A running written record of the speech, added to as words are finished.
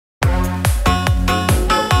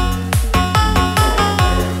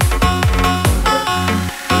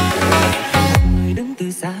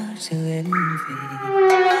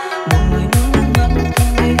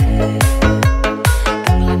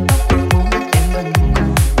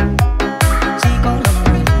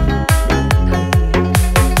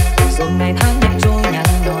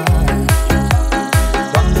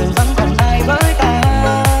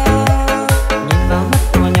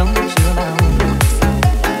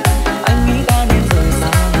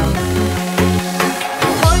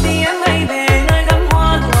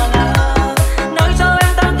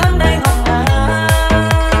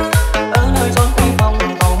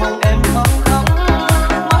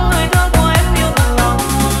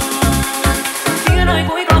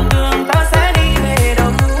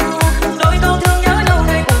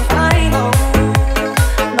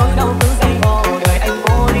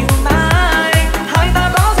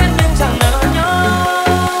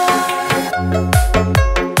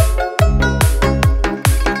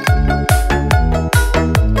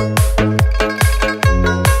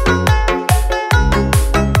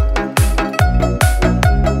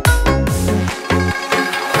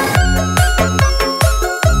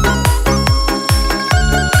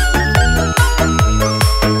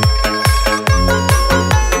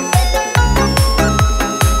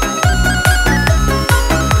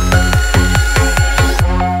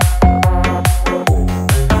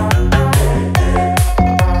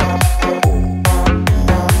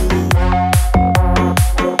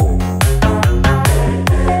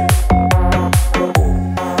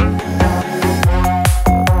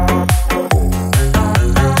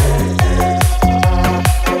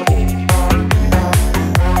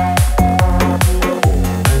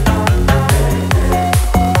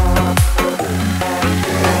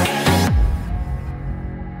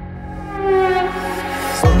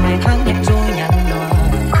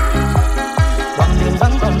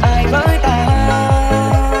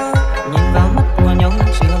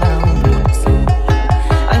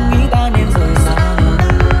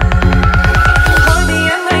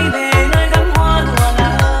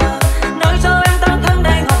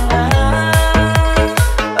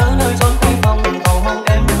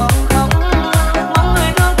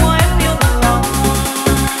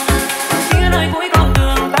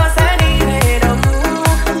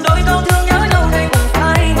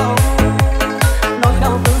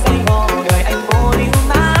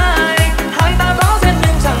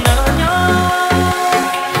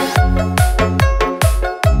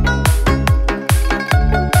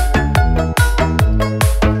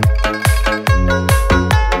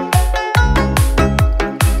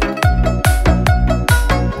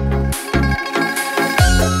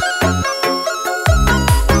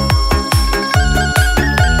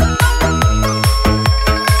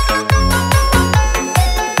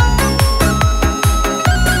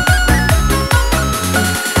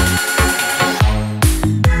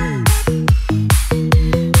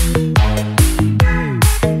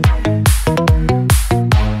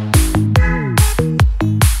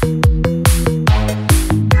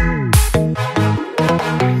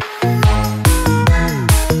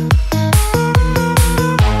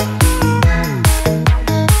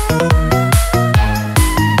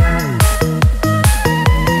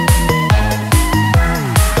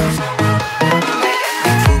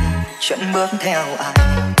bước theo ai,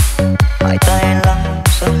 mãi tay lắm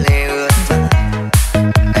giọt lệ ướt vai.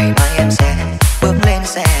 Ngày mai em sẽ bước lên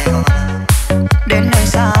xe hoa, đến nơi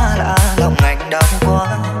xa lạ lòng anh đau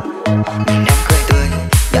quá. Nhìn em cười tươi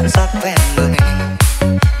nhãn sắc ven mười,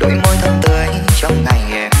 đôi môi thơm tươi trong ngày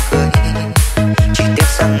em cưới. Chỉ tiếc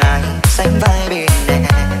rằng ai sánh vai bên em,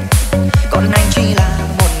 còn anh chỉ là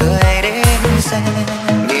một người đến xem.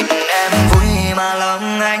 Nhìn em vui mà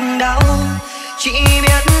lòng anh đau, chỉ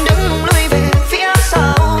biết đứng lui về phía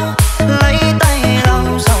sau, lấy tay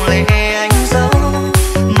lau dòng lệ anh giấu.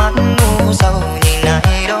 Mắt ngu sầu nhìn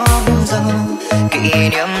ai đón dâu, kỷ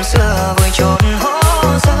niệm xưa vui trốn hố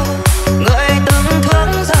sâu. Người từng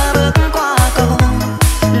thương ra bước qua cầu,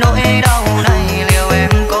 nỗi đau này liệu em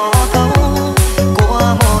có thấu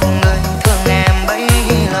của một người thương em bấy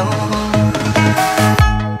lâu.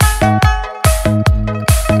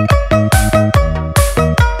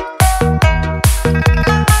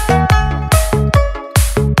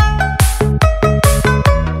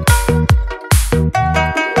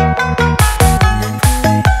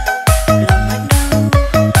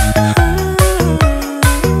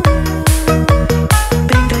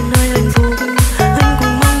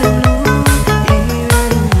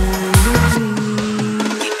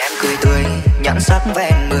 Sắc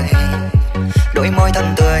ven mười, đôi môi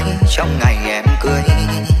thơm tươi trong ngày em cưới.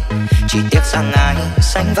 Chỉ tiếc rằng ai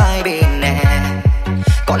sánh vai bên em,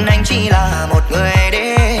 còn anh chỉ là một người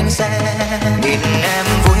đến xem. Nhìn em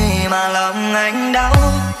vui mà lòng anh đau,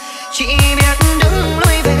 chỉ biết đứng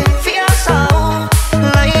lui về phía sau,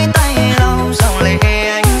 lấy tay lau dòng lệ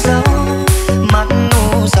anh giấu. Mắt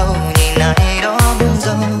ngu sầu nhìn ai đón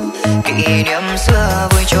dâu, kỷ niệm xưa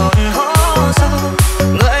vui trốn hố sâu.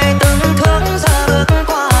 Người từng thương ra bước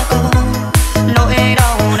qua cầu, nỗi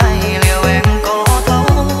đau này liệu em có thấu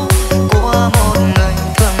của một người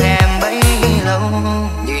thương em bấy lâu.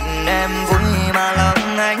 Nhìn em vui mà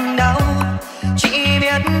lòng anh đau, chỉ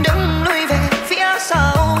biết đứng lui về phía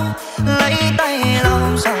sau, lấy tay lau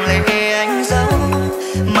dòng lệ anh giấu.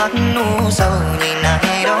 Mắt ngu sầu nhìn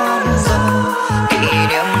ai đón dâu, kỷ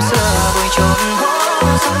niệm xưa vui trốn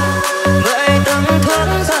hố sâu. Người từng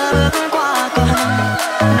thương ra bước qua cầu,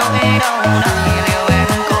 nỗi đau này liệu em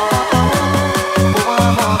có thấu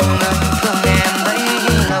của một người thương em bấy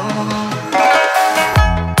lâu.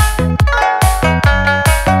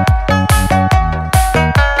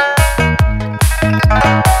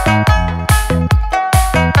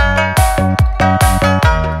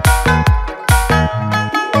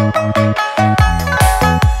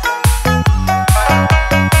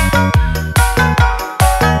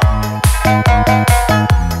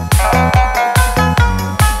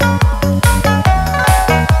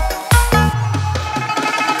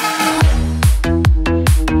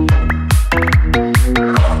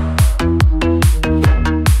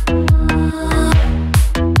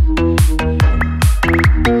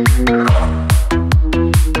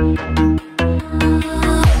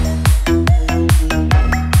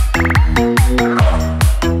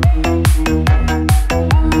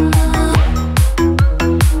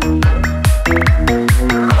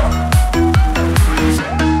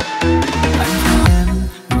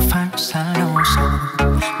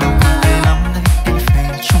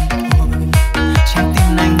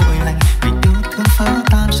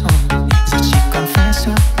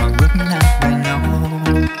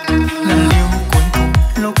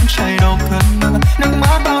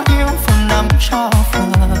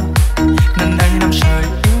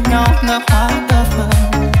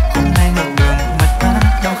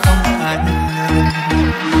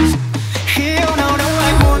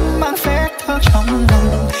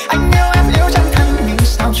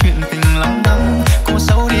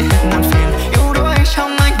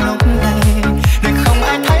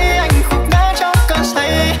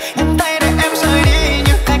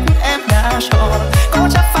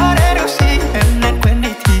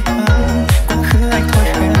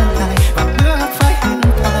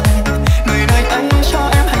 Người nơi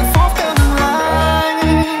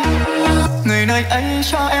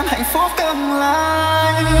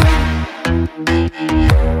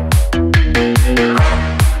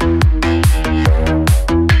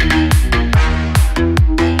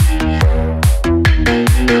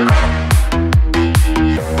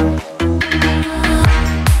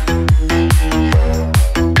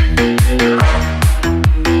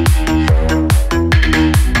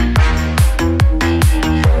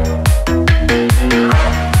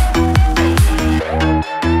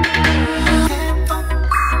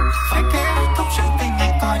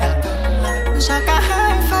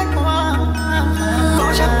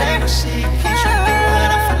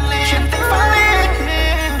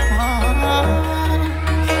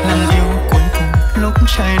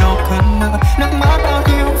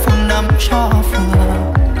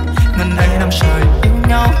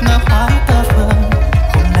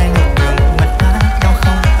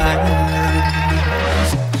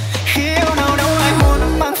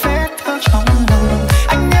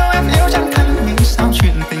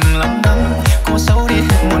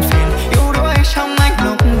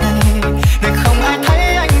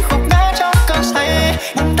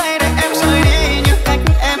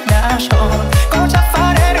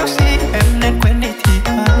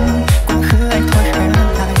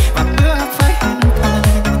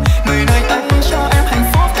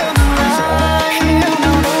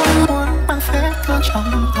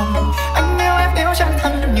trong lòng. Anh yêu em yêu chân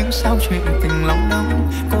thân nhưng sao chuyện tình lòng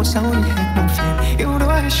đông. Cô dấu đi hết buồn phiền yêu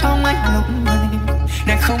đuối trong anh lúc này.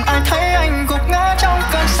 Để không ai thấy anh gục ngã trong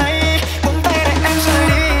cơn say. Buông tay để em rời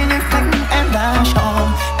đi như cách em đã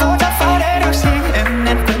chọn. Có chắc phải để được gì em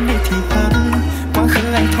nên quên đi thì hơn. Quá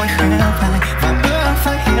khứ anh thôi khẽ lại và bước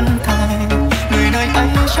phải hiện tại. Người nơi ấy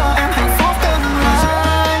cho em hạnh phúc tương lai.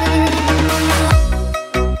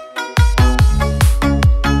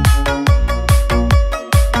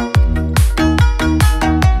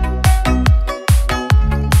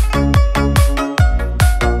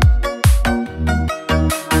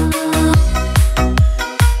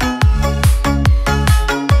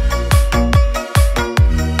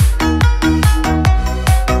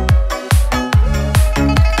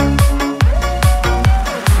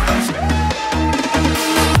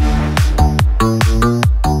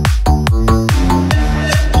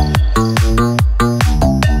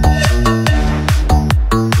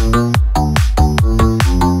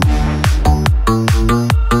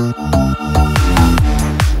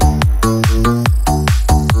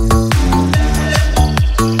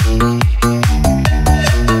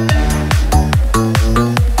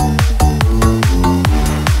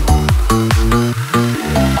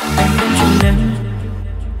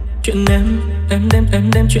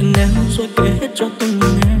 Em đem chuyện em rồi kể hết cho tôi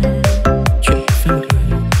nghe. Chuyện phim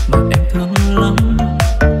người mà em thương lắm.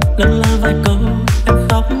 Lần là vài câu em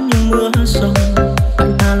khóc như mưa rông.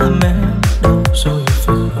 Anh ta làm em đâu rồi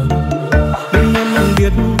phải không? Bên em anh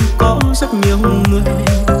biết có rất nhiều người,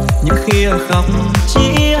 nhưng khi em khóc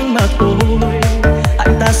chỉ anh mà thôi.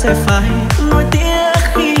 Anh ta sẽ phải nuối tiếc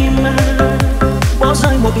khi mà bỏ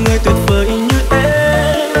rơi một người tuyệt vời như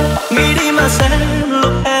em. Nghĩ đi mà xem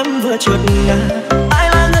lúc em vừa trượt ngã, ai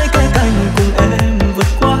là người kề cạnh cùng em vượt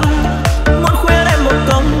qua. Muốn khuyên em một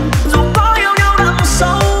câu, dù có yêu nhau đậm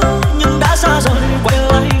sâu, nhưng đã xa rồi quay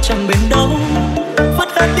lại chẳng bền đâu. Vất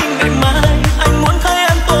hết tình ngày mai, anh muốn thấy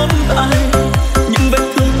em tồn tại, nhưng vết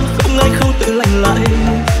thương không ai không tự lành lại.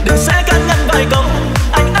 Đừng sẽ can ngăn vài câu,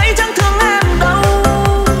 anh ấy chẳng thương em đâu,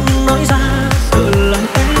 nhưng nói ra sợ làm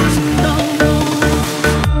em đau.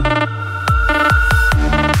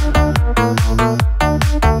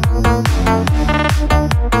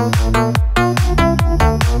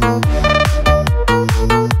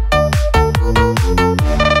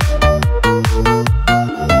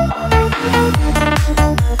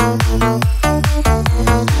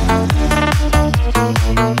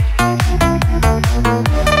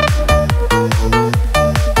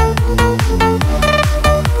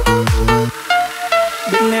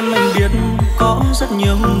 Rất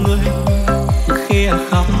nhiều người, nhưng khi em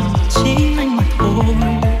khóc chỉ anh mà thôi.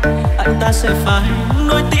 Anh ta sẽ phải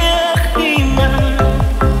nuối tiếc khi mà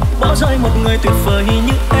bỏ rơi một người tuyệt vời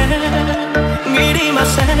như em. Nghĩ đi mà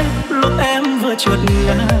xem lúc em vừa trượt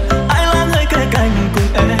ngã, ai là người kề cạnh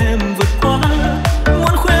cùng em vượt qua.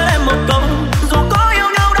 Muốn khuyên em một câu, dù có yêu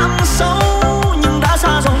nhau đậm sâu, nhưng đã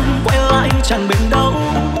xa rồi quay lại chẳng bền đâu.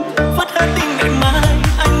 Vất hết tình ngày mai,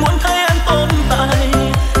 anh muốn thấy em tồn tại,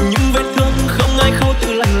 nhưng vết thương không ai khâu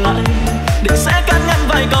tự lành lại. Để sẽ can ngăn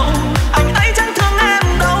vài câu, anh ấy chẳng thương em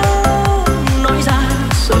đâu, nói ra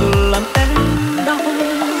sợ làm em đau.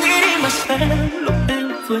 Nghĩ đi mà xem lúc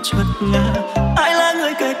em vừa trượt ngã, ai là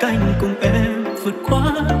người kề cạnh cùng em vượt qua.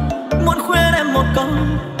 Muốn khuyên em một câu,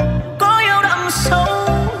 có yêu đậm sâu,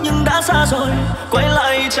 nhưng đã xa rồi quay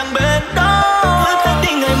lại chẳng bền đâu. Vết hết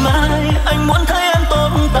tình ngày mai, anh muốn thấy em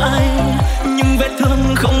tồn tại, nhưng vết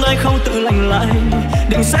thương không ai khâu tự lành lại.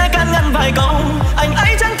 Đừng sẽ can ngăn vài câu, anh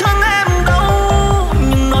ấy chẳng thương em đâu,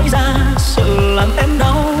 nhưng nói ra sợ làm em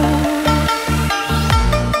đau.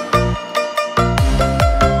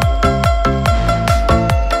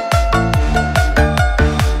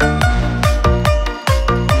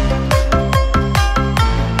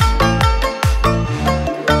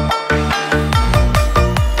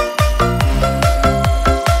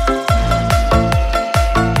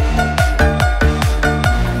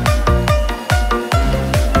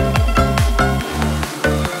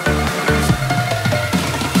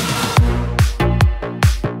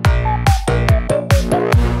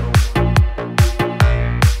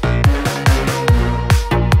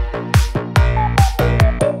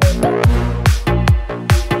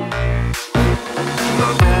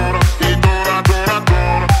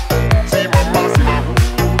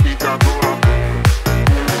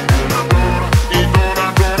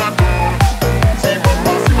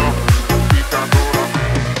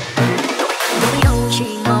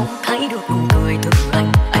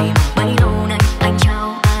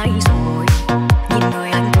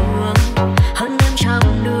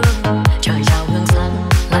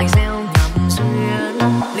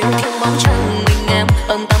 Bóng trăng mình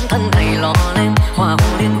ấm tấm thân thầy lò lên hòa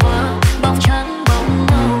hồ liên hoa bóng trắng bóng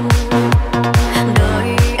màu.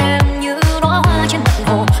 Đời em như đóa hoa trên mặt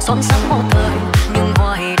hồ son sắc một thời nhưng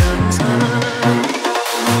hoài đơn sơ.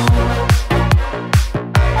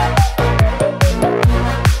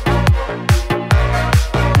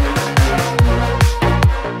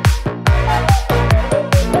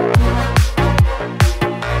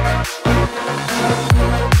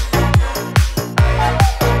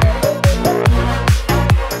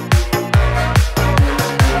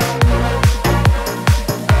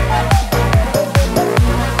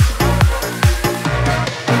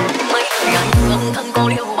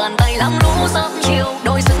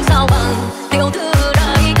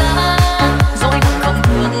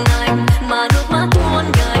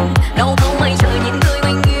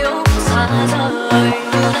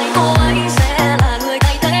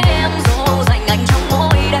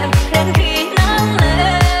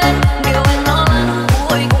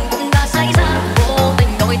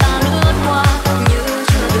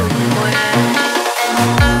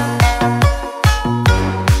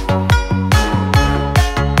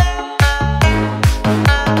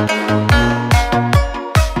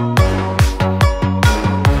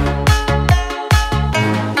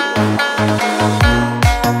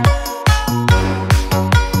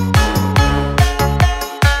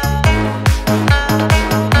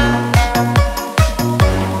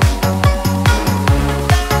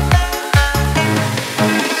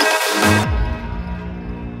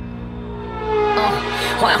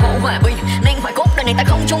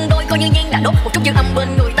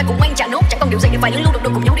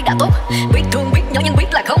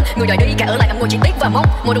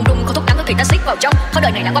 Mùa đông đông có thuốc đắng có kỳ ta xít vào trong. Có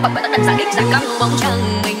đời này đã qua bậc phải ta đành giả đít giả căm. Bóng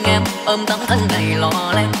trăng mình em ôm tấm thân này lò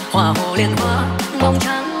lên hòa hồ liên hoa bóng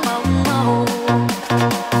trắng bóng màu.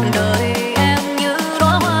 Đời em như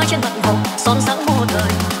đóa hoa trên mặt hồ son sắc một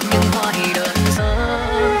thời nhưng hoài đơn sơ.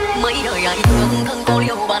 Mấy đời ai thương thân cô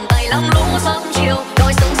liêu bàn tay lắm lũ sớm chiều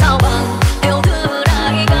đôi sương sao bằng yêu thư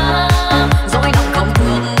đại ca. Rồi lòng không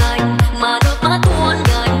thương anh mà nước mắt tuôn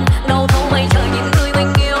nhanh đâu thấu mây trời những người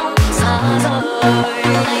mình yêu xa rời.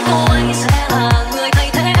 Cô ấy sẽ là người thay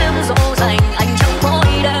thế em dỗ dành anh trong mỗi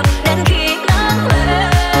đêm đến khi nắng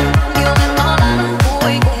lên. Điều em lo lắng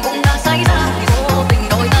cuối cùng cũng đã xảy ra, vô tình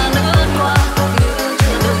đôi ta lướt qua như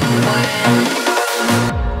chưa từng quen.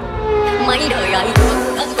 Mấy đời ai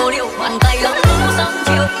thương thân cô liêu bàn tay lắm lũ sớm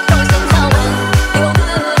chiều đôi sương sao bằng yêu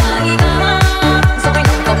thư đại ca. Rồi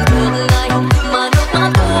lòng không thương anh mà nước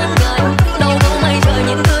mắt tuôn nhanh đâu thấu mây trời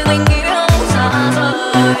những người mình yêu xa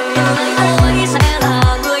rời. Cô ấy sẽ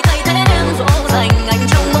là người thay thế em dỗ dành anh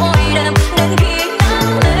trong mỗi đêm đến khi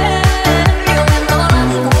nắng lên. Điều em lo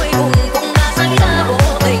lắng cuối cùng cũng đã xảy ra, vô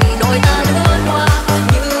tình đôi ta lướt qua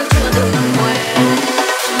như chưa từng quen.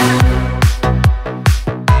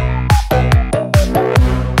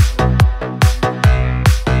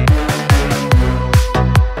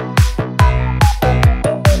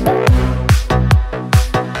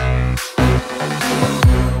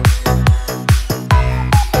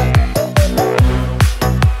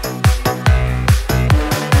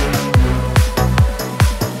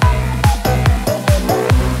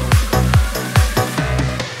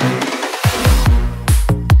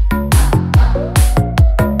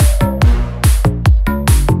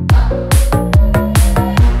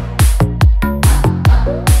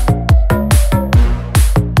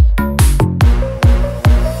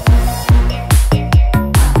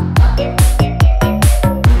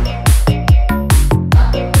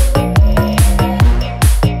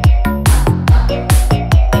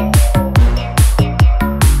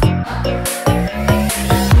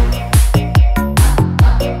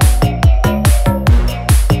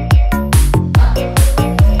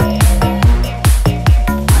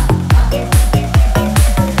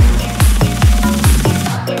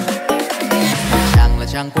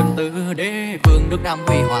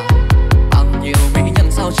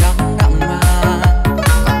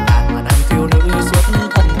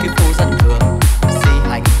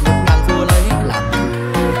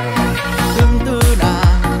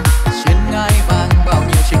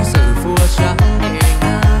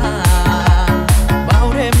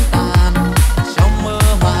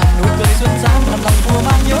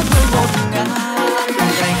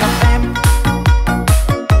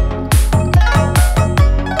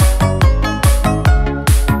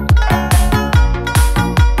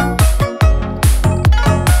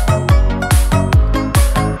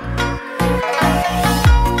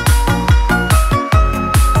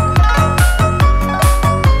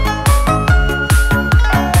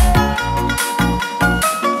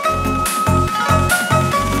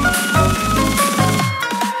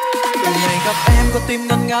 có tim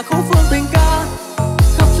ngân nga khúc phương tình ca.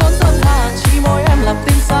 Khắp chốn sơn hà chỉ môi em làm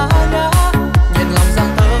tim xa ngã. Nhìn lòng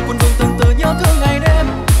giang tơ cuốn vương từng từ nhớ thương ngày đêm.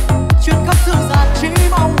 Chuyến khắp thương gian chỉ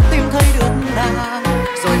mong tìm thấy được nàng.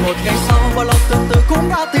 Rồi một ngày sau bao lâu từ từ cũng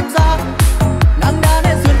đã tìm ra. Nàng đã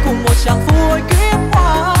nên duyên cùng một chàng phu ôi kiếp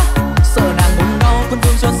hoa. Sợ nàng buồn đau cuốn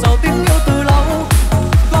vương chôn sâu tiếng yêu từ lâu.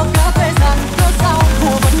 Có cả thế gian cớ sao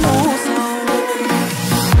thua vẫn ngu sầu.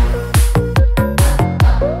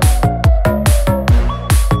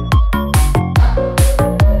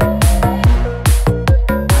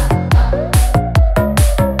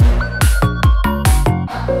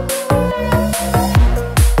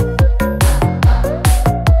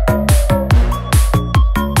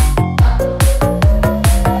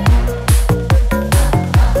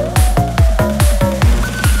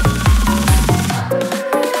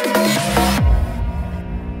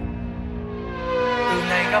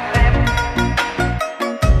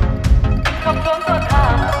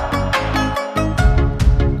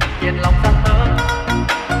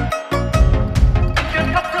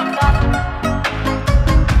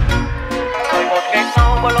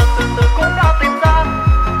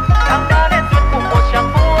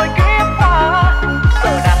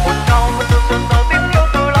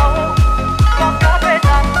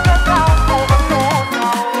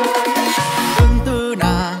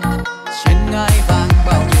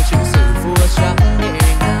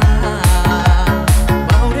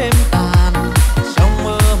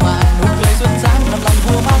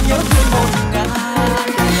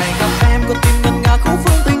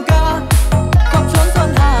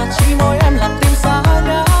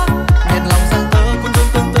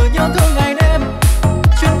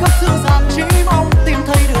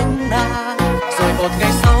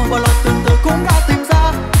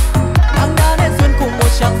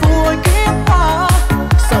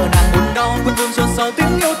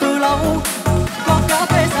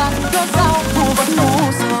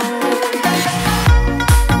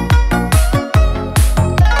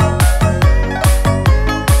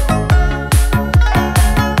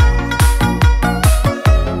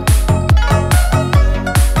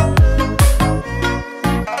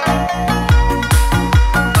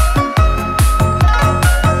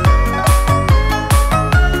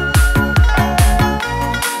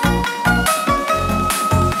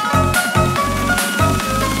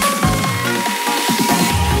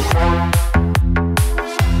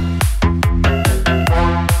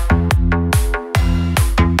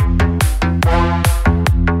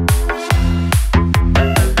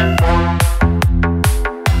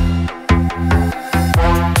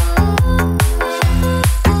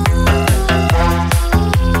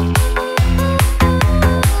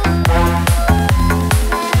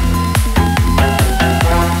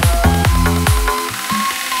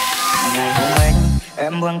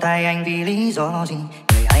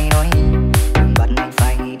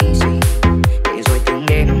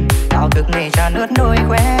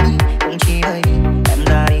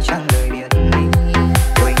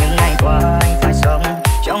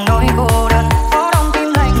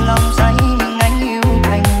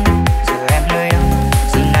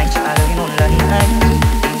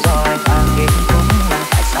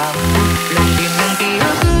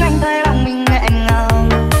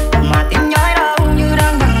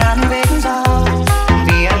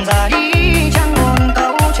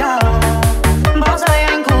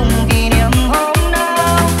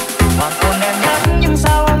 Còn em nhớ nhưng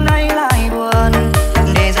sao hôm nay lại buồn.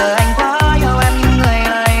 Để giờ anh qua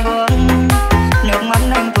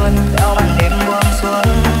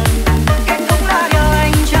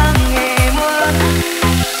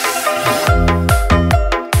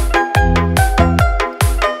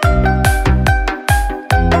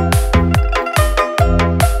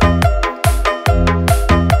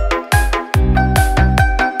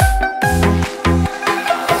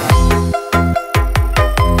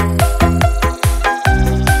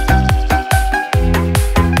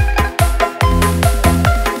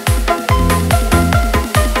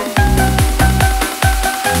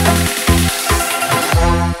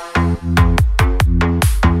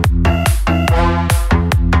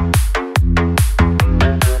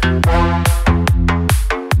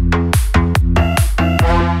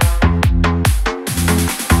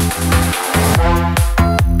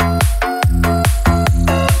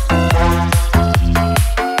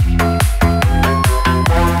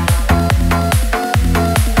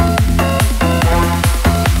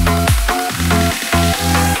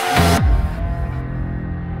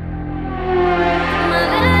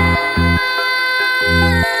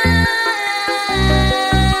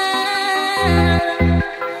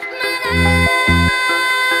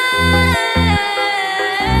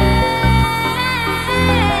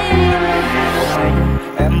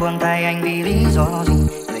do gì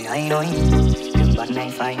người hay nói đừng bắt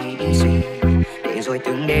anh phải nghĩ suy, để rồi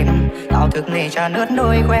từng đêm tao thức để tràn ướt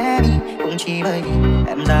đôi khóe mi, cũng chỉ bởi vì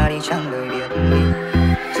em ra đi chẳng lời biệt ly.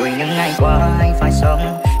 Rồi những ngày qua anh phải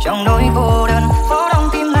sống trong nỗi cô đơn, phố đông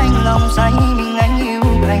tim anh lòng say mình anh yêu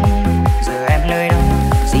anh. Giờ em nơi đâu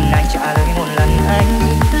xin anh trả lời một lần anh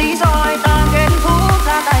đi, lý do ai ta kết thúc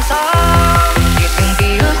ra tại sao? Vì từng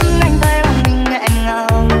ký ức anh thấy lòng mình nghẹn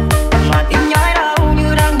ngào, mà tim nhói đau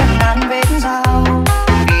như đang ngần ngàn vết dao.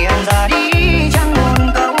 Vì em ra đi chẳng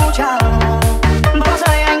một câu chào, bao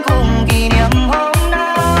giây anh cùng kỷ niệm hôm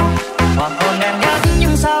nào. Hoàng hôn em nhất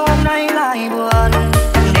nhưng sao hôm nay lại buồn,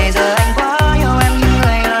 để giờ anh quá yêu em nhưng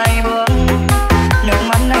người lại buồn. Nước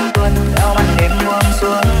mắt anh tuôn theo màn đêm buông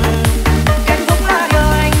xuống, kết thúc là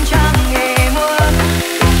điều anh chẳng hề muốn.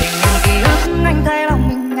 Tình những ký ức anh thấy lòng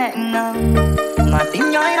mình nghẹn ngào, mà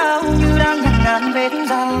tim nhói đau như đang ngần ngàn vết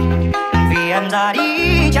dao. Vì em ra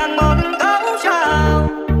đi chẳng một câu chào,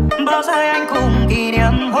 bao giây anh cùng kỷ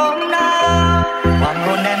niệm hôm nào. Hoàng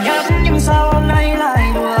hôn em nhất nhưng sao hôm nay lại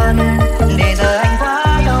buồn, để giờ anh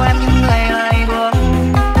quá yêu em nhưng người lại buồn.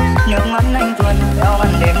 Nước mắt anh tuôn theo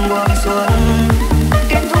màn đêm buông xuống,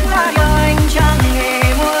 kết thúc là điều anh chẳng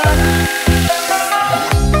hề muốn.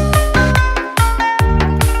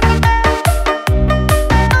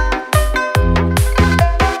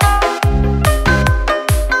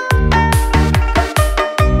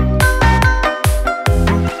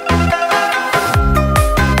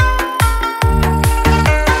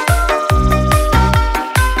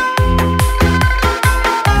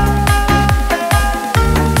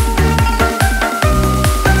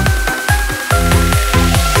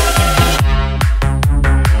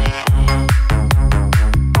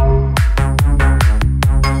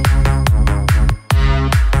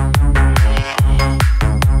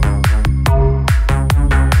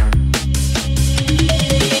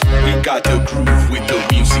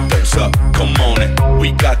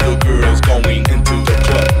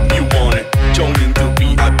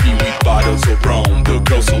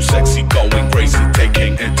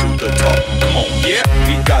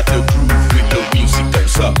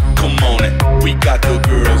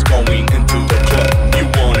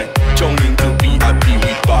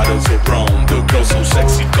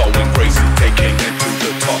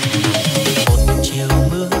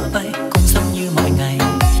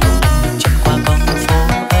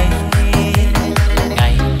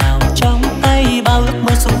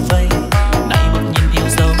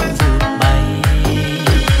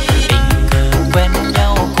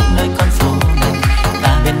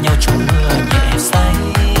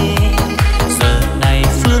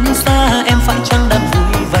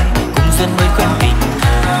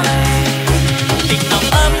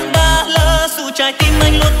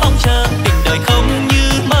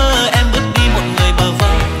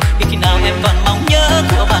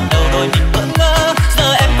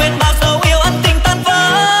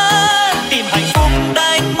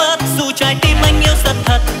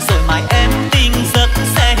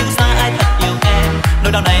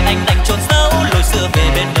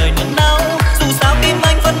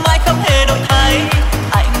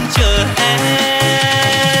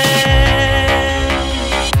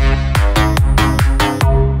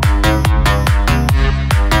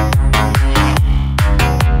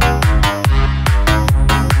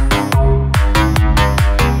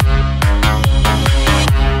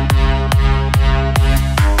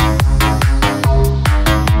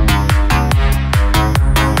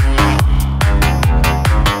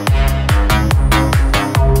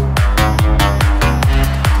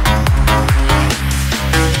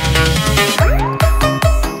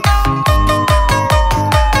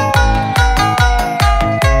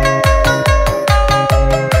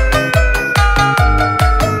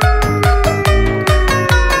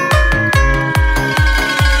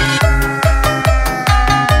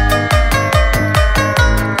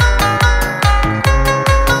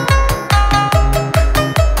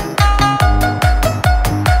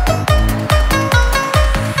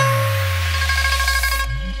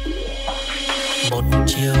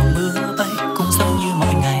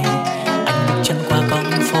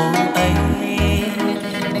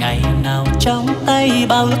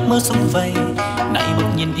 bao ước mơ sum vầy, nay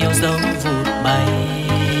bỗng nhiên yêu dấu vụt bay.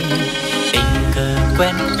 Tình cờ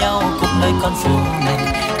quen nhau cùng nơi con phố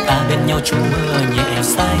này, ta bên nhau trú mưa nhẹ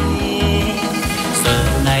say. Giờ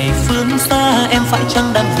này phương xa em phải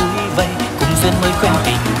chăng đang vui vây, cùng duyên mới quen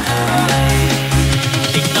tình thơ này.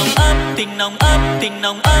 Tình nồng ấm, tình nồng ấm, tình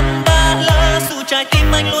nồng ấm đã lỡ, dù trái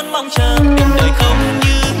tim anh luôn mong chờ. Tình đời không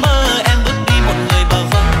như mơ, em bước đi một người bờ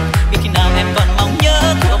vơ. Biết khi nào em còn mong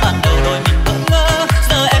nhớ của ban đầu rồi mình bỡ ngỡ.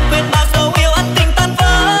 Giờ em quên bao dấu yêu ân tình tan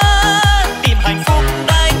vỡ. Tìm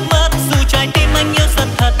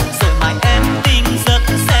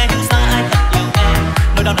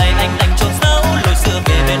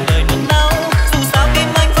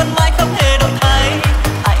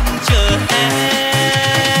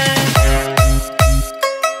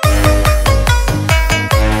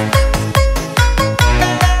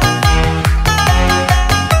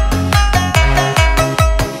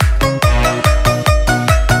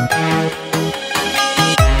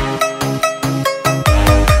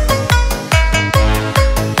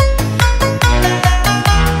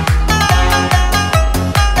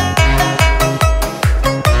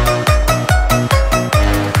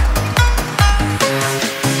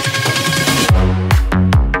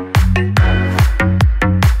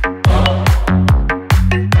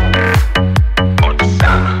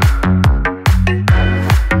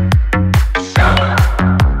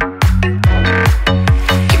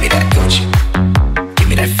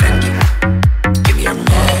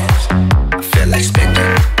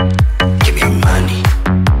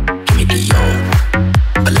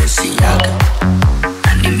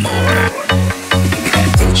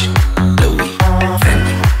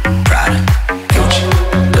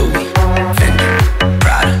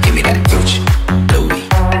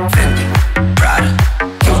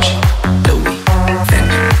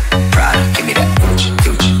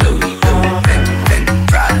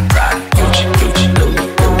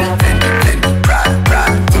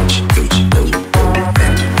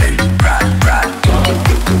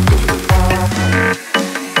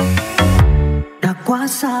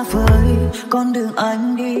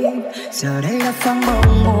giờ đây đã vắng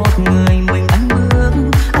bóng một người mình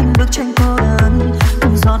anh bước trên cô đơn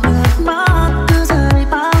từng giọt nước mắt cứ rơi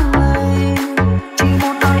bao ngày chỉ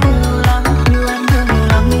một nói điều là yêu em thương nhiều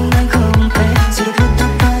lắm nhưng anh không thể chỉ được hít tóc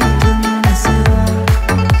tay thương như ngày xưa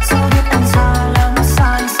sao biết anh xa lắm xa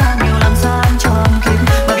anh xa nhiều làm sao anh tròn kịp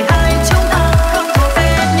bởi vì hai chúng ta không thuộc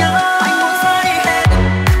về nhau anh muốn say lên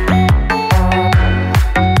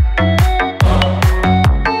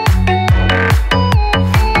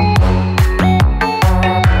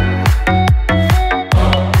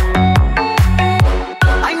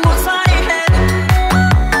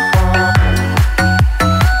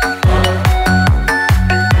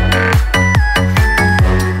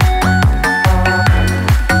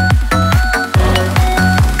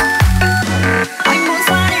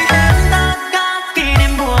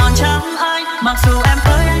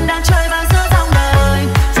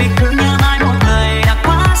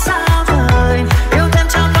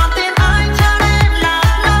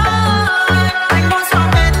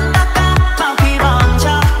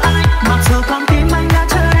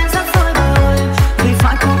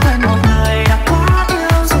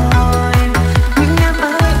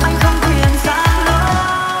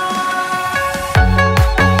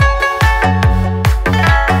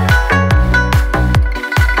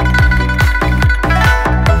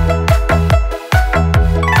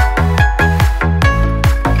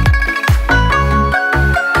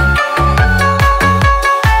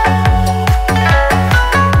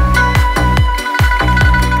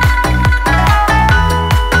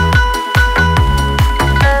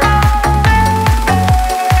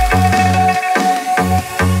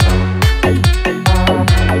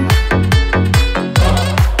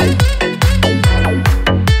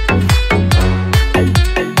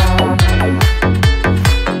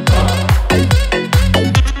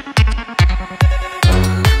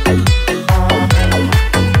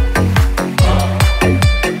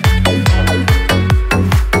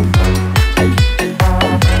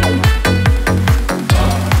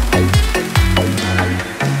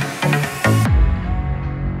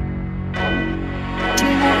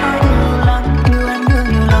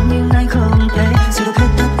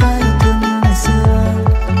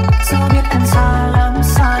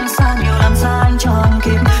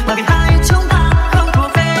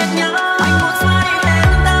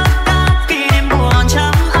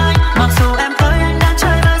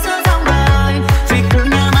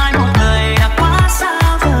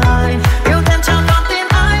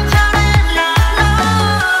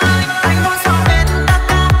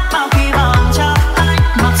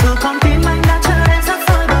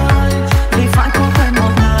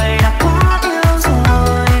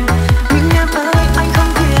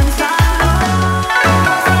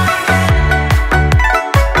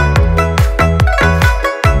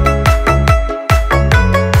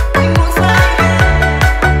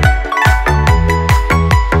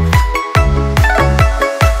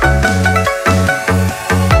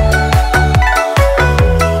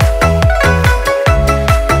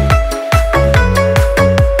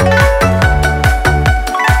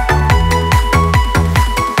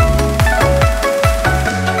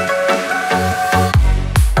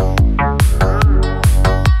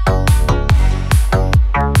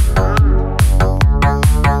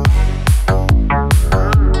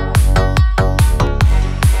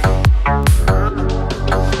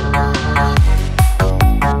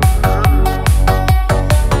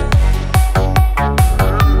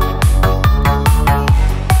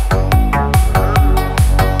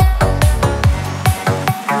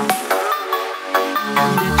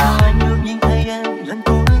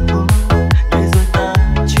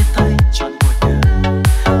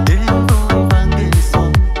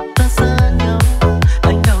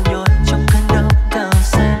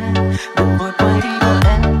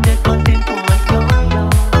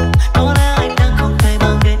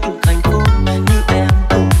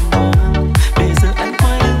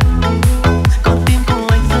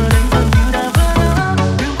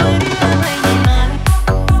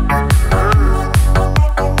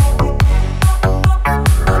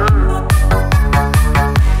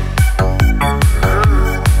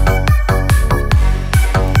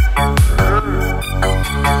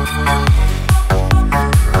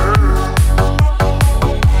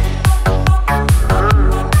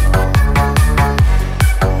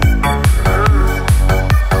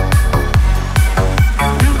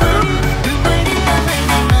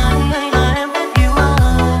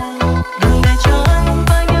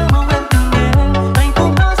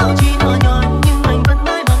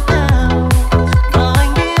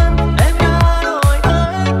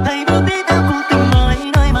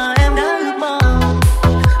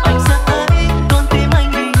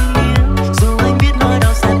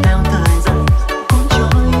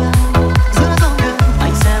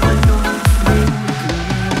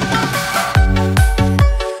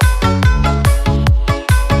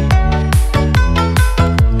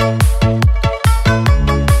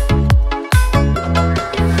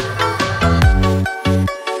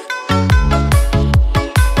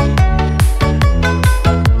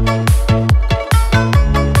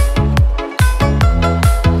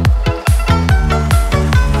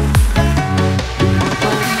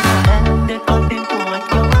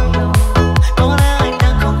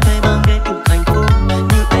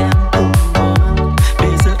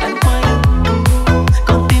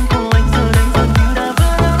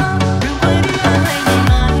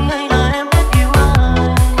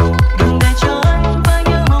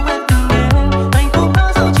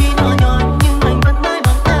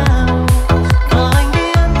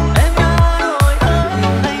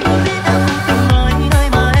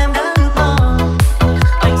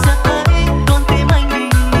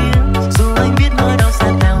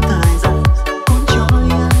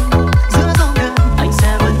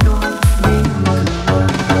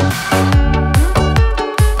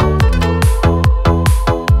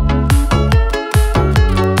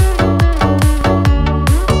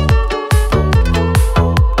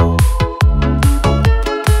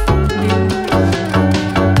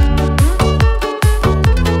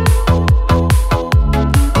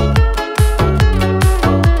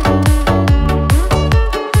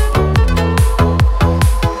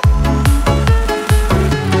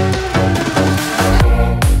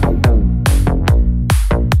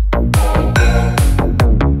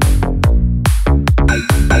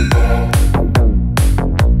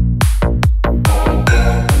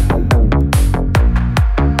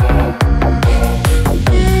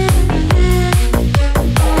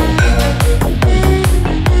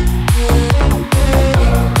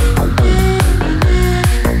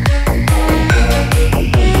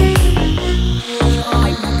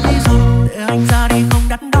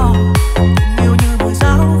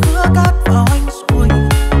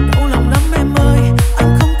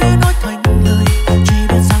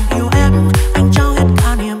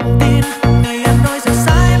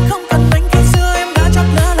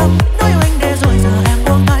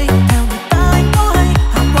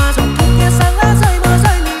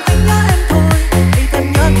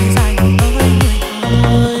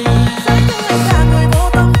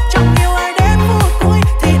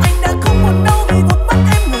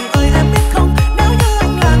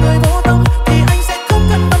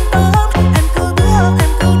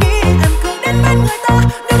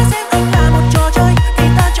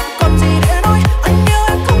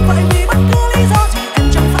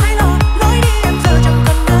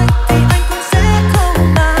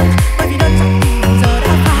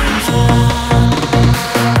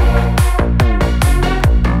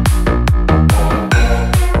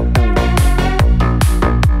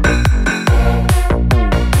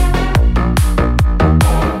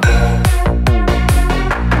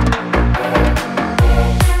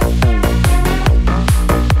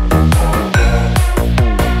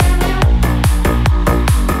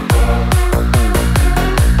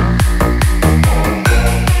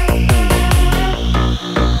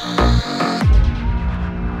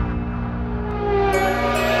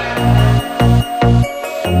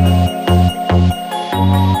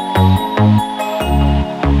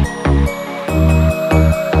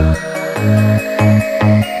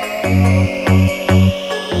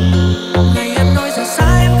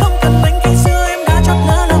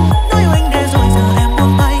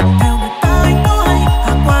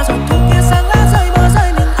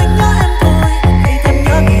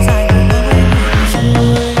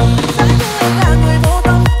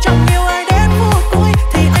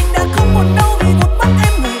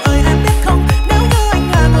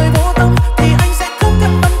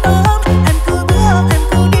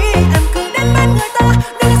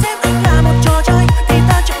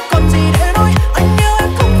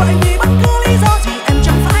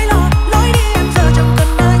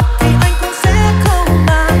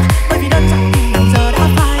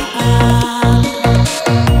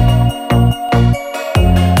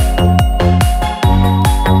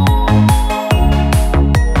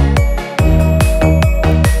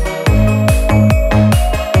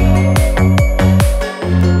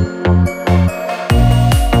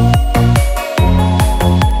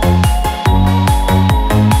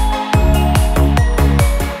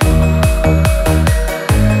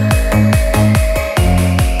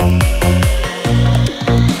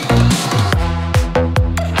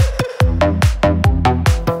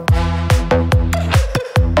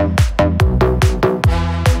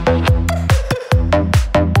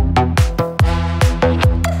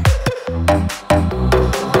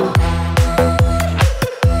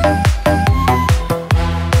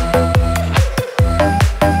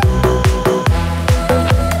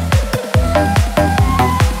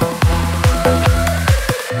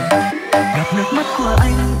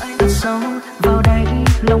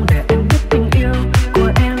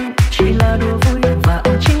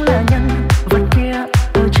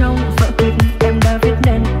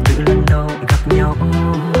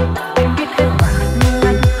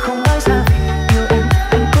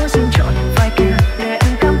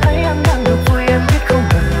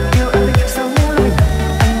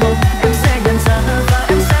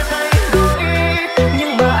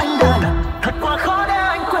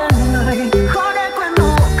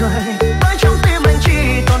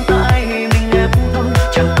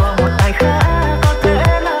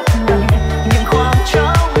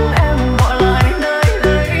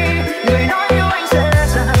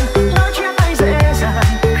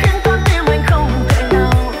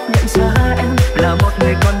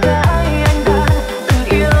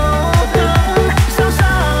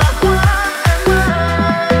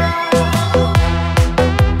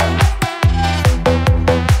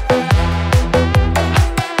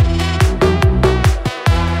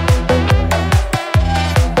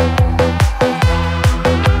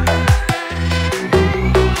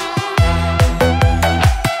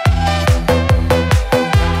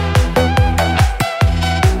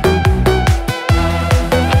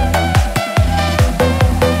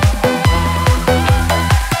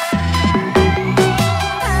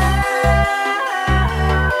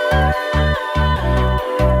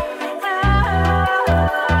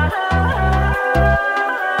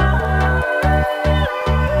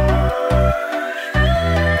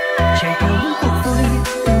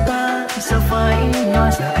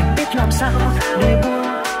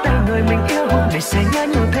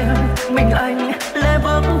riêng mình anh lê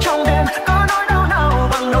bước trong đêm, có nỗi đau nào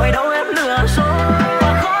bằng nỗi đau em lừa dối.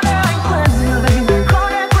 Và khó để anh quên người, khó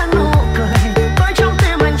để quên nụ cười, bởi trong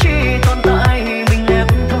tim anh chỉ tồn tại mình em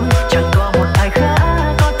thôi, chẳng có một ai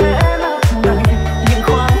khác có thể lấp đầy những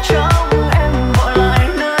khoảng trống em bỏ lại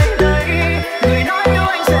nơi đây. Người nói yêu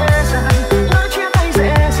anh dễ dàng, nói chia tay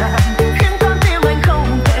dễ dàng, khiến con tim anh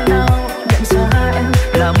không thể nào nhận ra em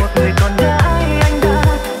là một người con gái anh đã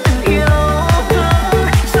từng yêu thương.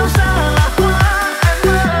 Sao xa là quá em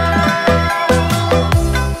ơi.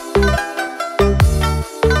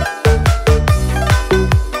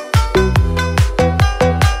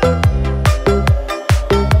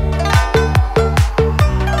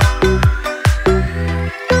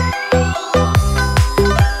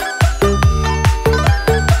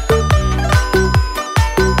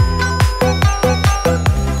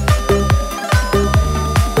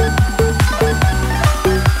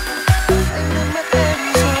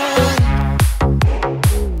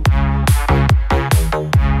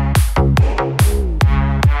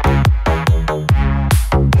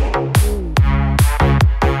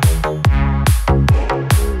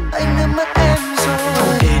 Anh đã mất em rồi.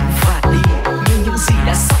 Thôi đến và đi như những gì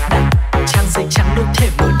đã sắp đặt, trang giấy trắng đâu thể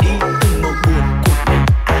mở đi từng màu buồn của nàng.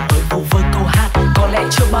 Với vu vơ câu hát có lẽ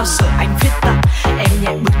chưa bao giờ anh viết tặng em,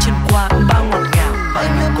 nhẹ bước chân qua bao ngọt ngào.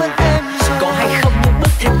 Anh đã mất em rồi. Có hay không những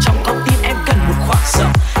bước thêm trong con tim em cần một khoảng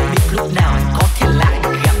rộng, biết lúc nào anh có thể lại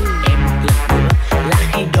được gặp em một lần nữa, là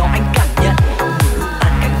khi đó anh cảm nhận mùi đổ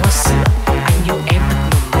tan cánh hoa sữa. Anh yêu em thật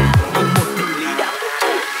nồng nàn như một định lý đã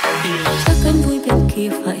Chắc anh vui bên kia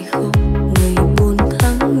phải không? Ngày buồn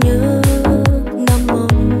tháng nhớ năm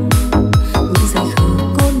mong, những giây khờ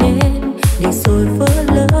cố nên để rồi vỡ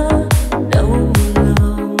lỡ đau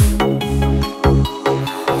lòng.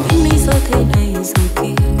 Những lý do thế này rồi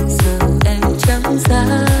kia giờ em chẳng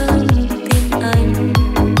dám tin anh.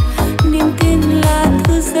 Niềm tin là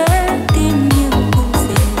thứ dễ tin nhưng không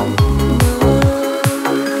dễ mơ.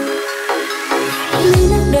 Ly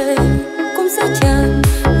nước đây cũng sẽ tràn,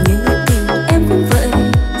 như tình em cũng vậy,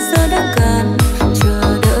 giờ đã cạn.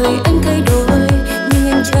 Chờ đợi anh thay đổi nhưng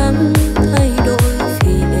em chẳng thay đổi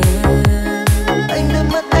vì em. Anh đã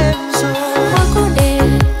mất em rồi. Hoa có đẹp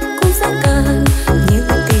cũng sẽ cạn, như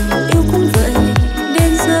tình yêu cũng vậy,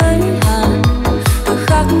 đến giới hạn. Từ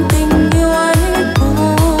khắc tình yêu ấy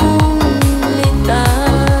cũng ly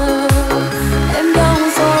tan. Em đau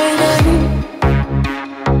rồi đây.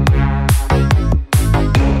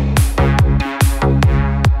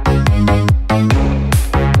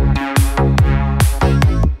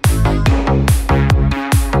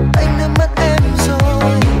 Anh đã mất em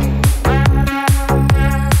rồi.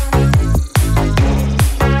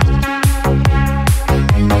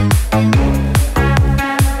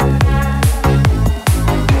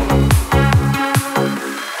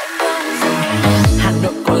 Hà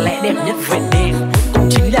Nội có lẽ đẹp nhất về đêm, cũng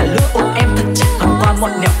chính là lúc ôm em thật chặt còn qua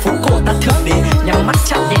mọi nẻo phố cổ ta thường đến. Nhắm mắt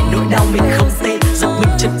chạm nhẹ nỗi đau mình không tê, giấc mình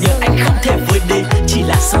chợt nhớ anh không thể vơi đi, chỉ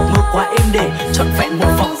là giấc mơ quá êm đềm, trọn vẹn một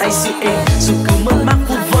vòng tay dịu êm. Dù cứ mơ mác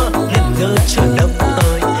vu vơ ngẩn ngơ chờ đông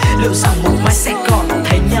tới, liệu rằng một mai sẽ còn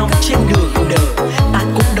thấy nhau trên đường đời. Ta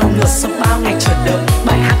cũng đâu ngờ sau bao ngày chờ đợi,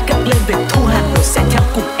 bài hát cất lên về thu Hà Nội sẽ theo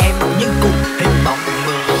cùng em nhưng cùng hình bóng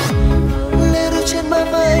mơ. Lê đôi trên má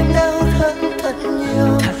vai anh đau đớn thật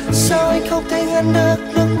nhiều. Sao anh không thể ngăn được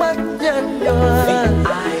nước mắt nhạt nhòa,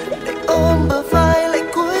 để ôm bờ vai lại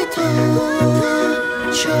cúi thưa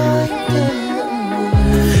cho anh thêm nặng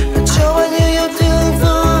mùi. Cho bao nhiêu yêu thương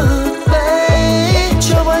vụt bay,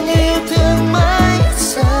 cho bao nhiêu yêu thương mãi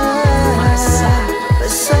xa, và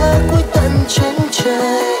xa cuối tận chân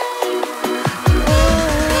trời.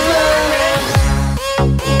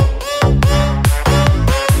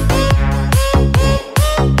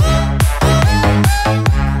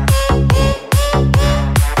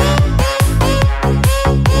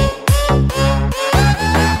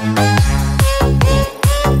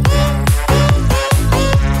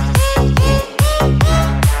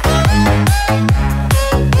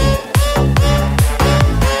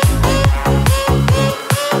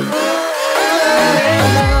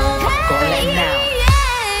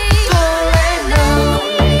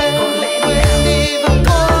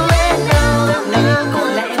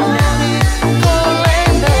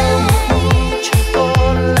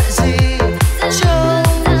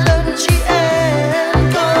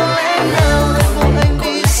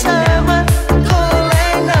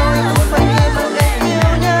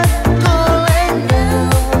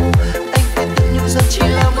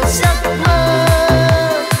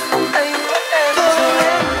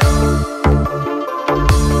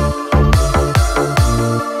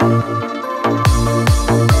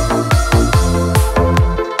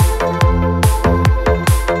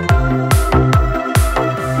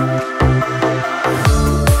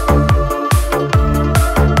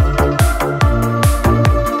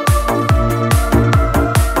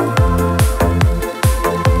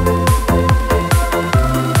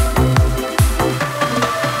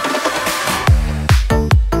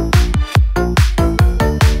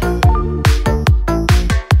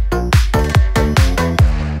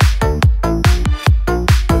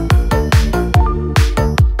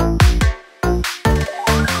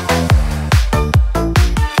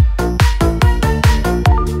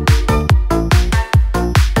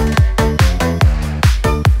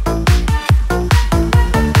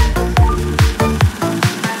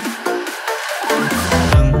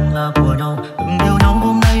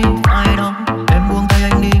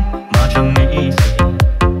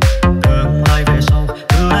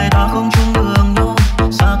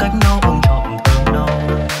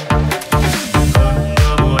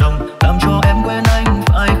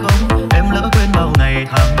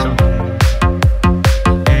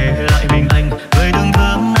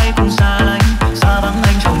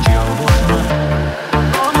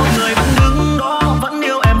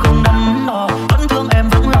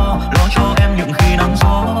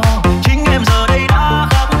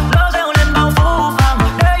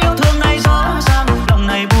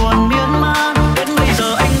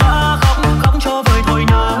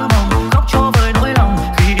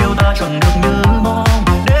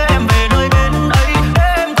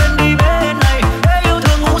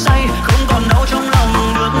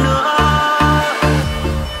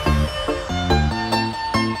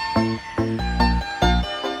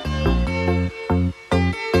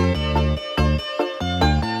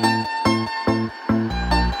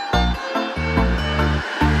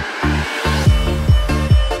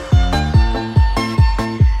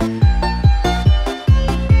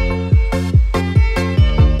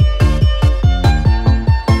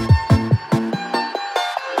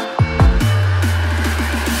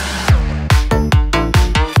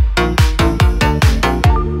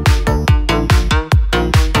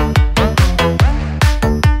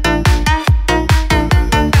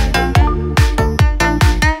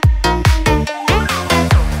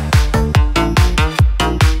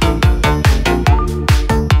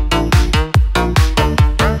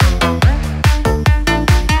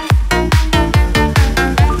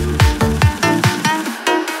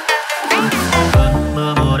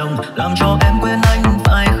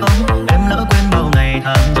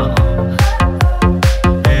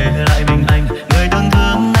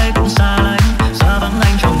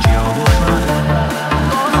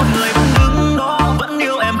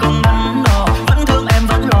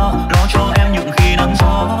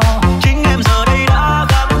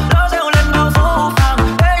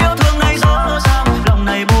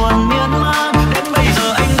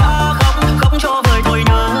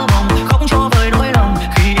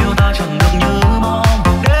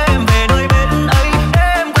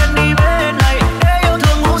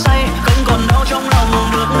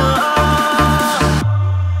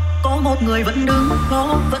 một người vẫn đứng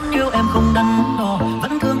đó, vẫn yêu em không đắn đo,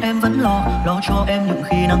 vẫn thương em vẫn lo cho em những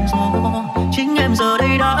khi nắng gió. Chính em giờ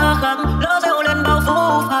đây đã khác, lỡ gieo lên bao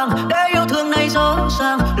phố phàng để yêu thương này dở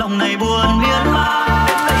dang, lòng này buồn miên man.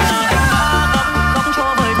 Đến bây giờ em đã khóc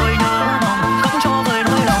cho vơi thôi nhớ mong, khóc cho vơi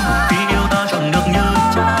nỗi lòng vì yêu ta chẳng được như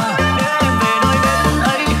cha. Để em về nơi bên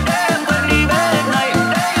ấy, để em quên đi bên này,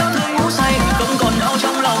 để yêu thương ngủ say không còn đau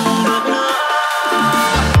trong lòng được nữa.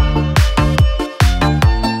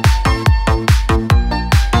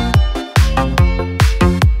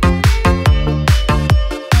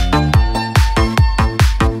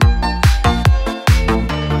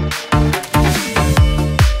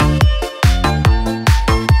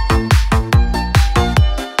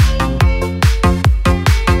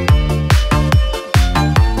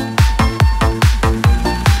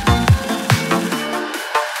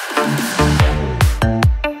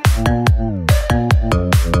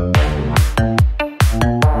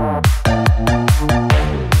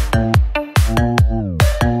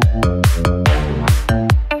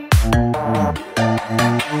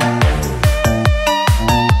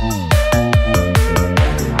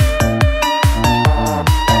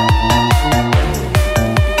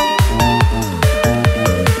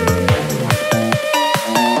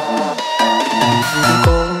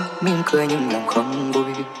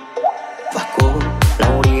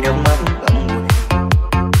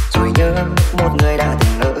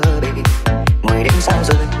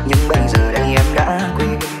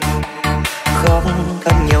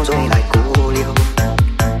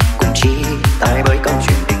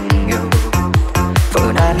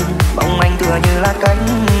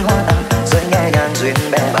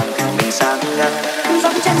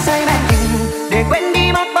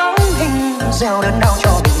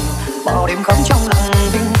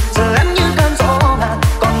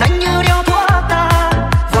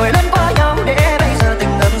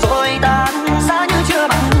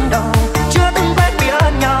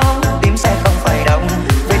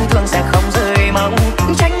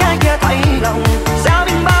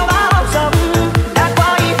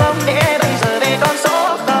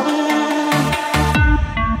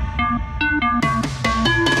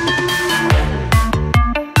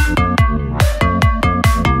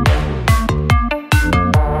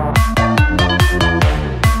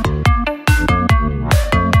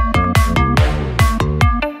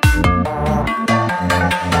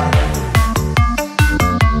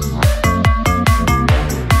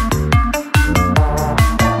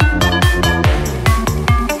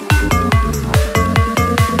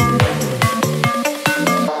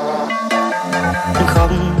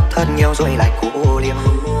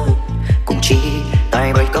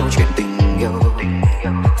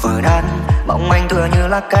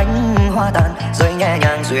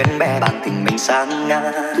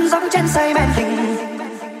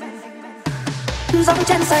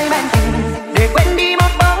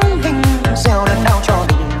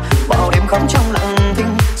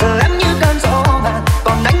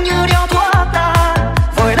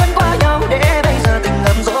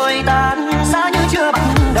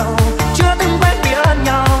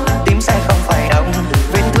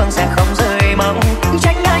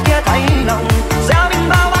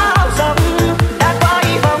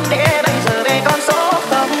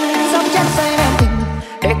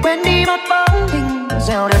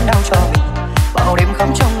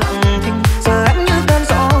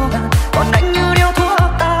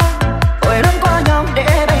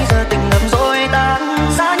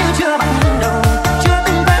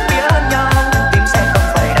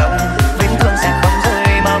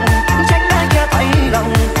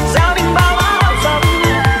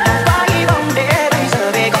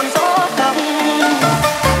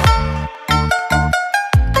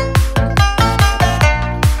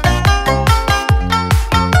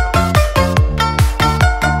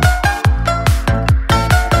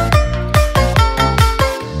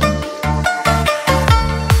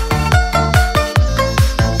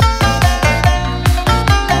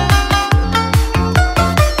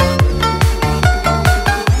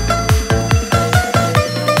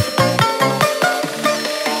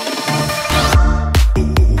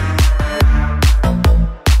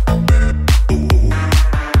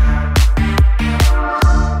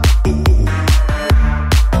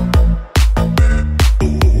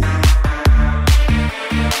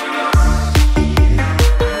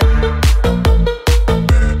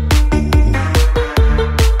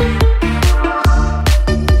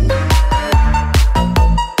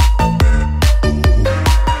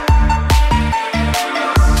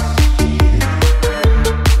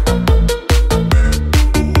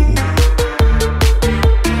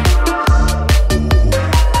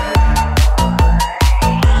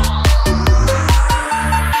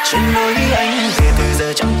 trên lối anh về từ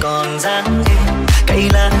giờ chẳng còn dáng em, cây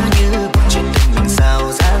lá như buồn chuyện tình mình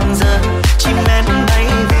sao dang dở, chim én bay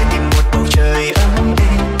về tìm một bầu trời ấm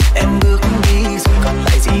êm, em bước đi rồi còn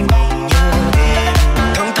lại gì mong nhớ em.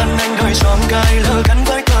 Thương thân anh đôi tròn gai lơ gắn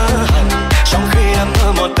với cơ hận, trong khi em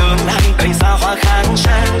mơ một tương lai đầy xa hoa khang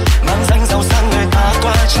trang, mang danh giàu sang người ta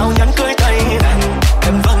qua trao nhắn cưới tay đàn,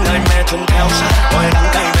 em vâng người mẹ thuần theo cha ngồi đắng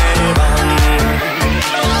cay bề bàn.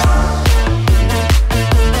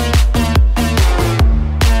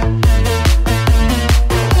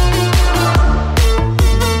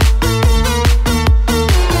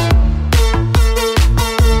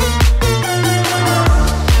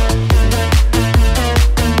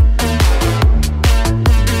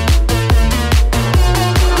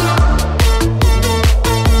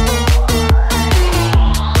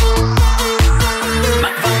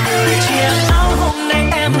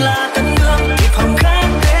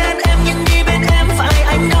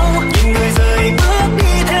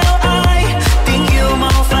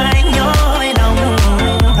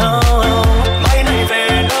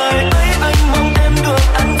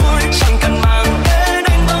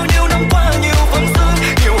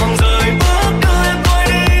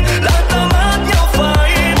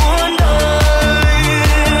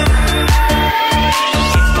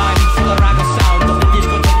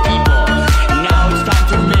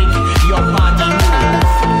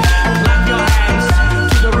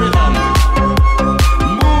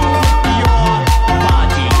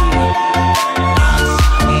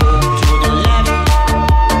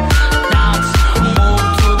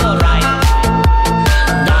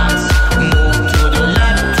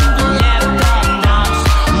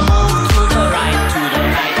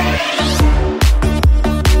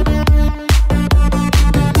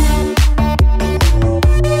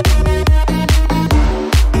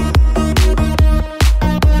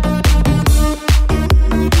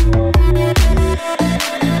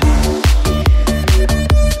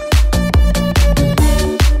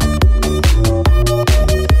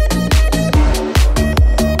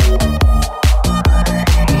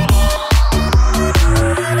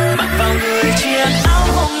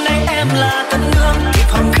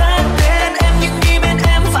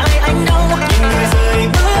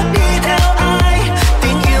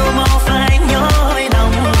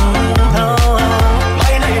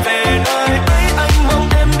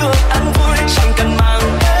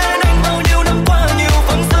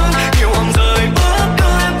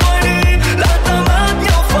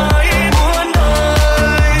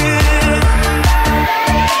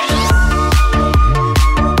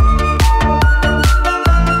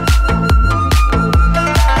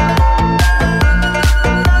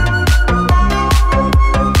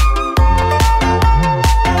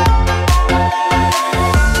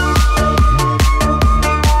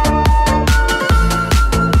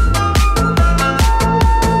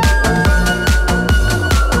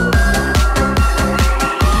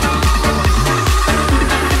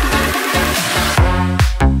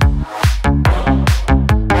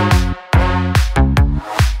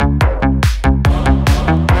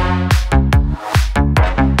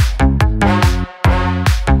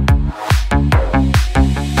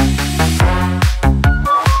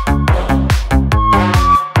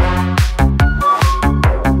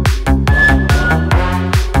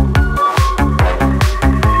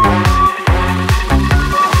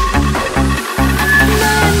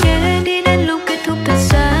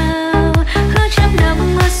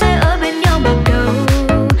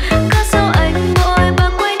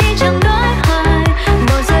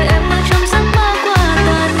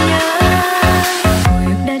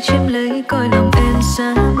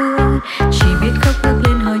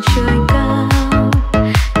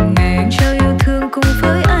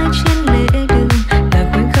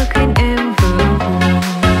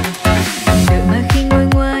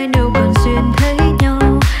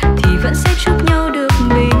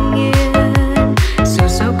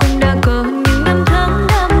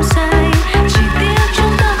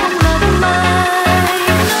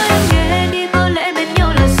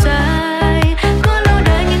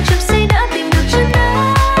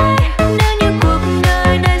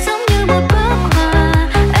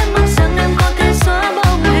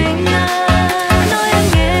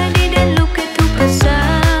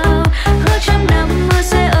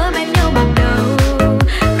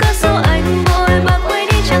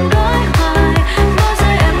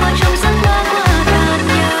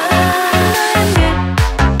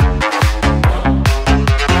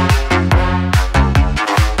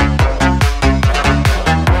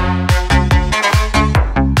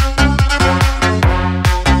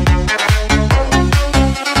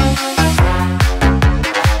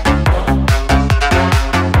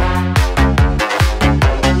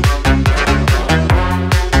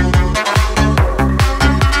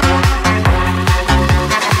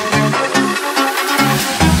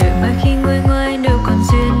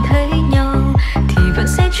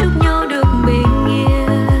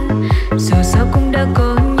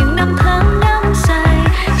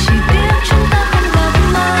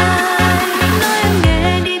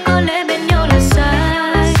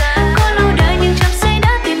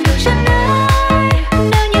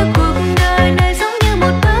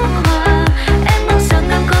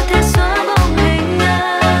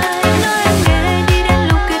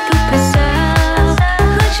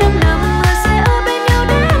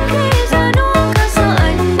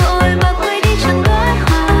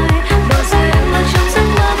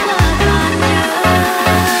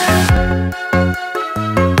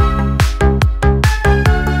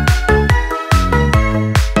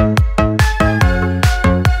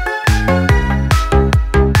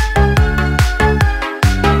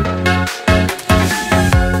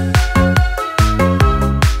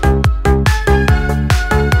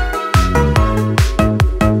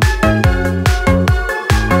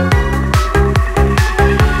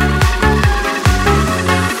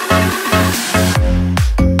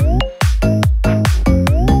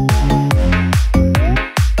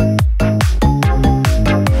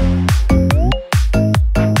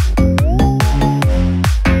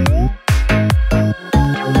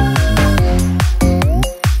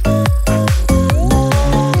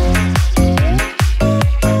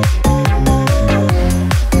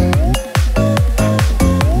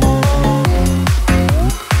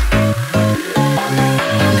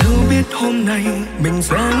 mình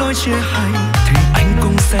sẽ lối chia hai, thì anh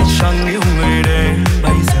cũng sẽ chẳng yêu người đến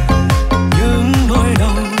bây giờ. Những nỗi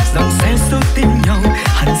đau rằng sẽ giữ tim nhau,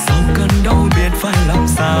 hẳn sau cơn đau biết phải làm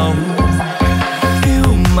sao.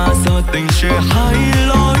 Yêu mà giờ tình chia hai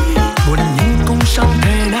lối, buồn nhưng cũng chẳng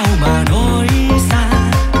thể nào mà nói xa.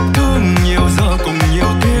 Thương nhiều giờ cùng nhiều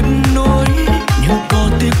tiếc nuối, nhưng có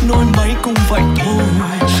tiếc nuối mấy cũng vậy thôi.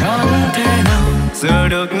 Chẳng thể nào giờ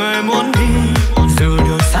được người muốn đi, giờ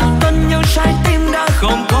được xác tân nhưng trái tim đã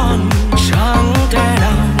không còn. Chẳng thể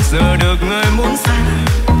nào giờ được người muốn xa,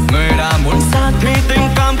 người đã muốn xa thì tình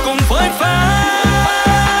cảm cũng phơi phá.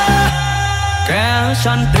 Kẻ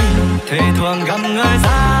chân tình thì thường gặp người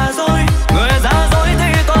giả dối, người giả dối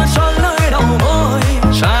thì toàn cho lưỡi đầu môi.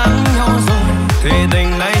 Chán nhau rồi thì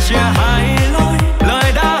tình này chia hai lối,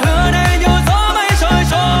 lời đã hứa đây như gió mây trôi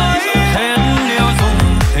trôi. Hết yêu rồi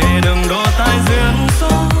thì đừng đổ tai duyên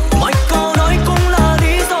số, mọi câu nói cũng là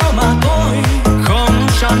lý do mà thôi. Không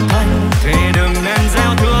chân thành thì đừng nên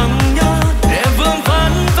gieo thương nhớ, để vương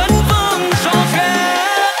vấn vẫn vương cho kẻ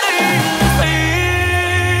tình si.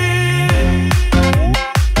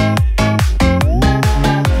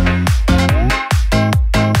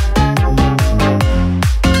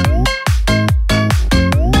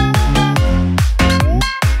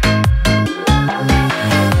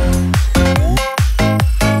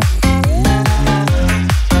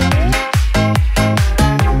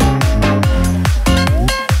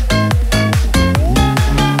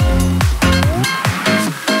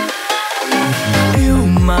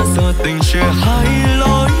 Tình chia hai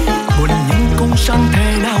lối, buồn nhưng cũng chẳng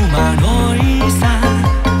thể nào mà nói xa.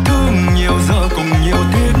 Thương nhiều giờ cùng nhiều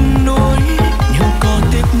tiếc nuối, nhưng có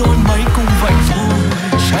tiếc nuối mấy cũng vậy thôi.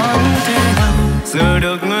 Chẳng thể nào giờ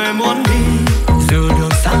được người muốn đi, giờ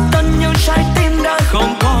được xác tân nhưng trái tim đã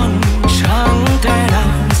không còn. Chẳng thể nào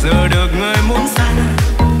giờ được người muốn xa,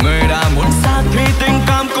 người đã muốn xa thì tình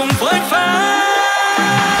cảm cũng phơi phá.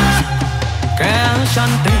 Kẻ chân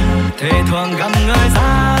tình thì thường gặp người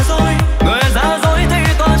giả dối, người giả dối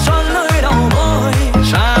thì toàn cho lưỡi đầu môi.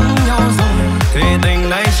 Chán nhau rồi thì tình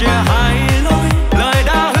này chia hai lối, lời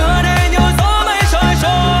đã hứa đây như gió mây trôi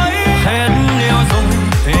trôi. Hết yêu rồi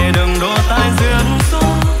thì đừng đổ tai duyên số,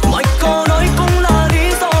 mọi câu nói cũng là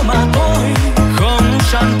lý do mà thôi. Không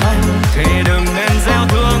chân thành thì đừng nên gieo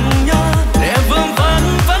thương nhớ, để vương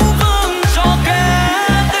vấn vẫn vương cho kẻ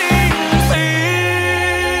tình si.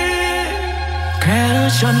 Kẻ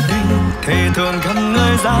chân tình thì thường gặp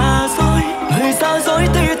người giả dối, người giả dối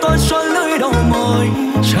thì toàn cho lưỡi đầu môi.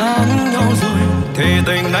 Chán nhau rồi thì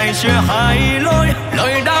tình này chia hai lối,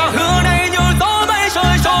 lời đã hứa đây như gió mây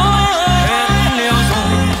trôi trôi. Hết yêu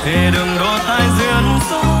rồi thì đừng đổ tai duyên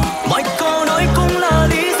số, mọi câu nói cũng là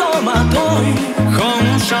lý do mà thôi.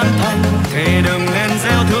 Không chân thành thì đừng nên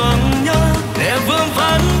gieo thương nhớ, để vương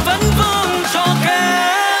vấn vẫn vương cho kẻ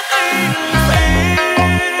tình si.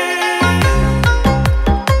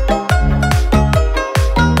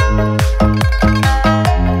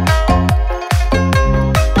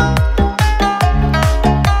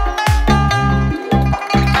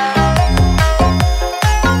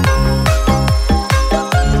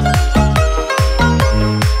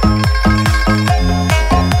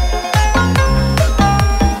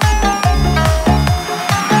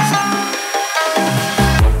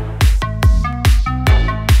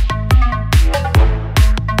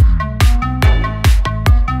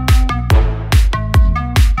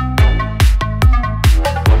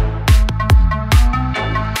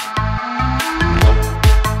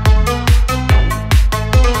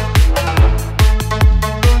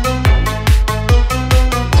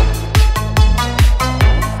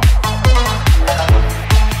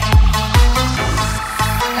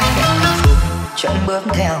 bước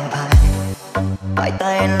theo hai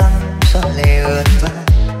tay lắm gió lệ ướt vai.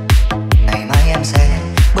 Ngày mai em sẽ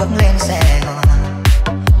bước lên xe hoa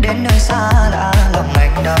đến nơi xa lạ, lòng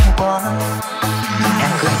anh đau quá. Em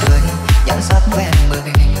cười tươi nhan sắc ven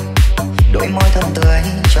mười, đôi môi thơm tươi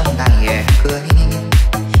trong ngày em cưới.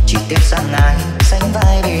 Chỉ tiếc rằng ai sánh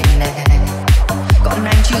vai bên em, còn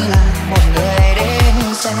anh chỉ là một người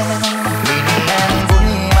đến xem. Vì em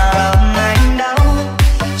vui mà lòng anh đau,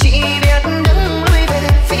 chỉ biết đứng lui về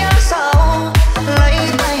phía sau, lấy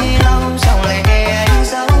tay lau dòng lệ anh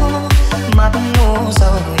giấu, mắt ngu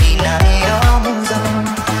sầu nhìn ai đó buông rơi.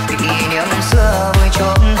 Kỷ niệm xưa vui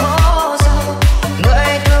trộn hố sâu,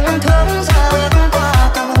 người thương thương ra bước qua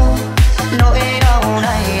cầu, nỗi đau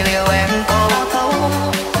này liệu em có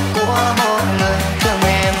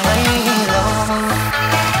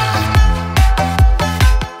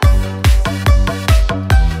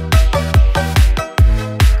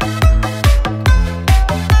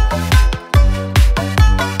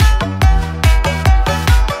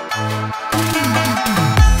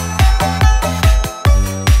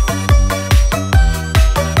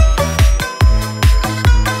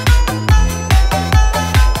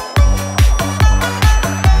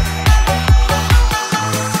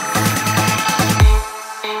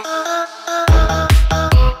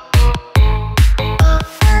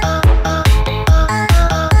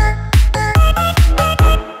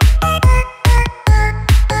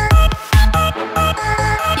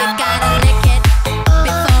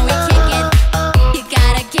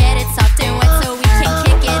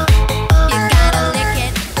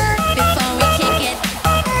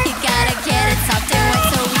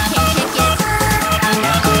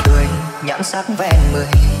nhan sắc ven mười,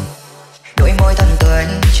 đôi môi thân tươi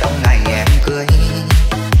trong ngày em cưới.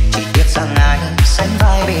 Chỉ tiếc rằng ai sánh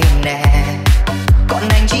vai bên nè, còn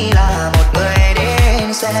anh chỉ là một người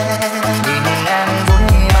đến xem.